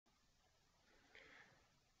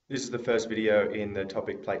This is the first video in the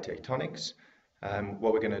topic plate tectonics.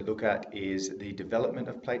 What we're going to look at is the development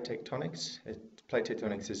of plate tectonics. Plate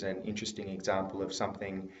tectonics is an interesting example of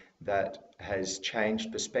something that has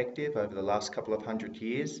changed perspective over the last couple of hundred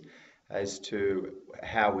years as to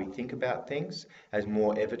how we think about things. As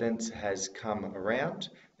more evidence has come around,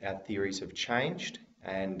 our theories have changed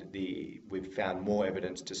and we've found more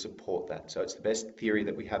evidence to support that. So it's the best theory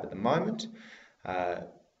that we have at the moment,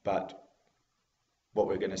 but what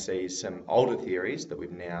we're going to see is some older theories that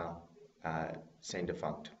we've now seen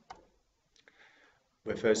defunct.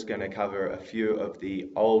 We're first going to cover a few of the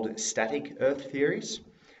old static Earth theories,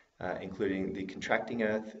 including the contracting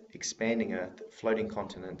Earth, expanding Earth, floating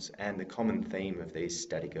continents, and the common theme of these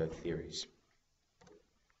static Earth theories.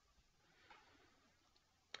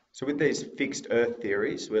 So with these fixed Earth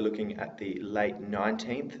theories, we're looking at the late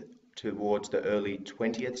 19th towards the early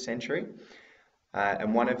 20th century.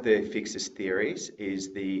 And one of the fixest theories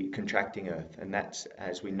is the contracting Earth, and that's,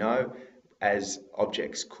 as we know, as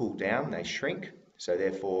objects cool down, they shrink. So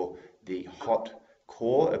therefore, the hot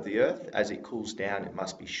core of the Earth, as it cools down, it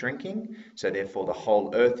must be shrinking. So therefore, the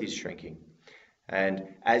whole Earth is shrinking. And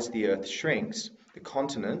as the Earth shrinks, the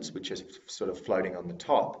continents, which are sort of floating on the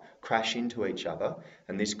top, crash into each other,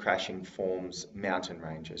 and this crashing forms mountain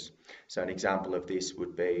ranges. So an example of this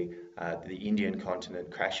would be the Indian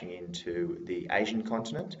continent crashing into the Asian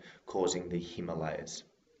continent, causing the Himalayas.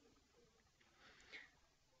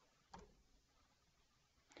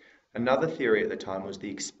 Another theory at the time was the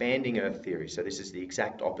expanding Earth theory. So this is the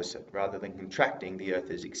exact opposite. Rather than contracting, the Earth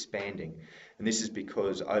is expanding. And this is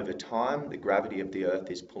because over time, the gravity of the Earth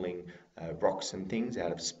is pulling rocks and things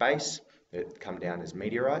out of space that come down as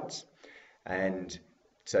meteorites. And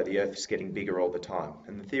so the Earth is getting bigger all the time.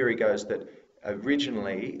 And the theory goes that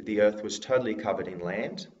originally the Earth was totally covered in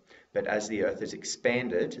land, but as the Earth has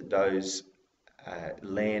expanded, those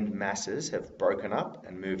land masses have broken up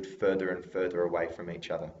and moved further and further away from each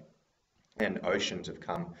other. And oceans have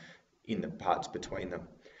come in the parts between them.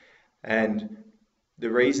 And the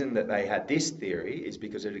reason that they had this theory is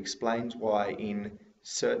because it explains why in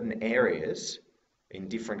certain areas, in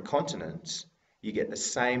different continents, you get the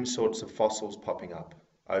same sorts of fossils popping up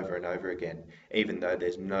over and over again, even though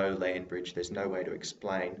there's no land bridge, there's no way to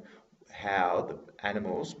explain how the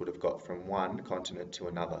animals would have got from one continent to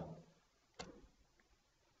another.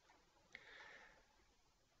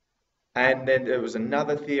 And then there was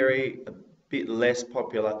another theory, a bit less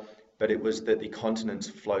popular, but it was that the continents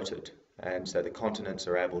floated. And so the continents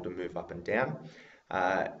are able to move up and down,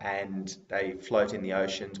 and they float in the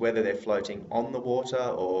oceans, whether they're floating on the water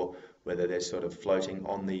or whether they're sort of floating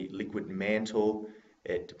on the liquid mantle.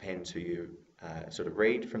 It depends who you sort of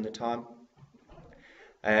read from the time.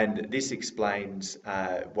 And this explains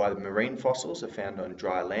why the marine fossils are found on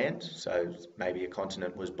dry land. So maybe a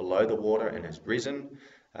continent was below the water and has risen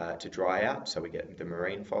to dry out, so we get the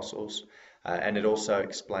marine fossils. And it also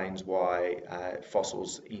explains why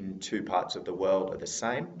fossils in two parts of the world are the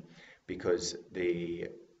same, because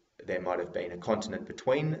there might have been a continent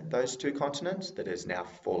between those two continents that has now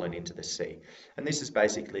fallen into the sea. And this is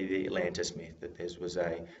basically the Atlantis myth, that there was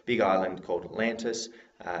a big island called Atlantis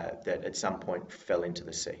that at some point fell into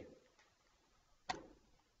the sea.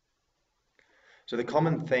 So the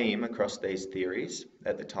common theme across these theories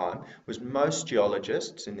at the time was most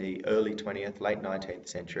geologists in the early 20th, late 19th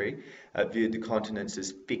century viewed the continents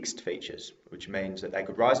as fixed features, which means that they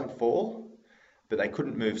could rise and fall, but they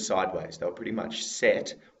couldn't move sideways. They were pretty much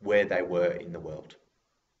set where they were in the world.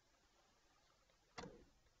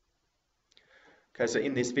 Okay, so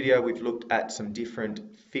in this video we've looked at some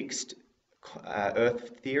different fixed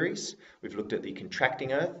Earth theories. We've looked at the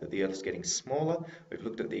contracting Earth, that the Earth is getting smaller. We've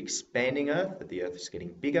looked at the expanding Earth, that the Earth is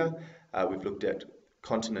getting bigger. We've looked at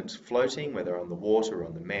continents floating, whether on the water or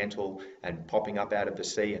on the mantle, and popping up out of the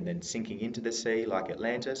sea and then sinking into the sea like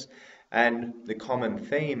Atlantis. And the common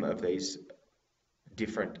theme of these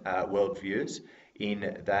different worldviews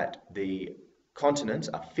in that the continents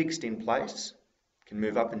are fixed in place, can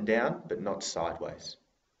move up and down, but not sideways.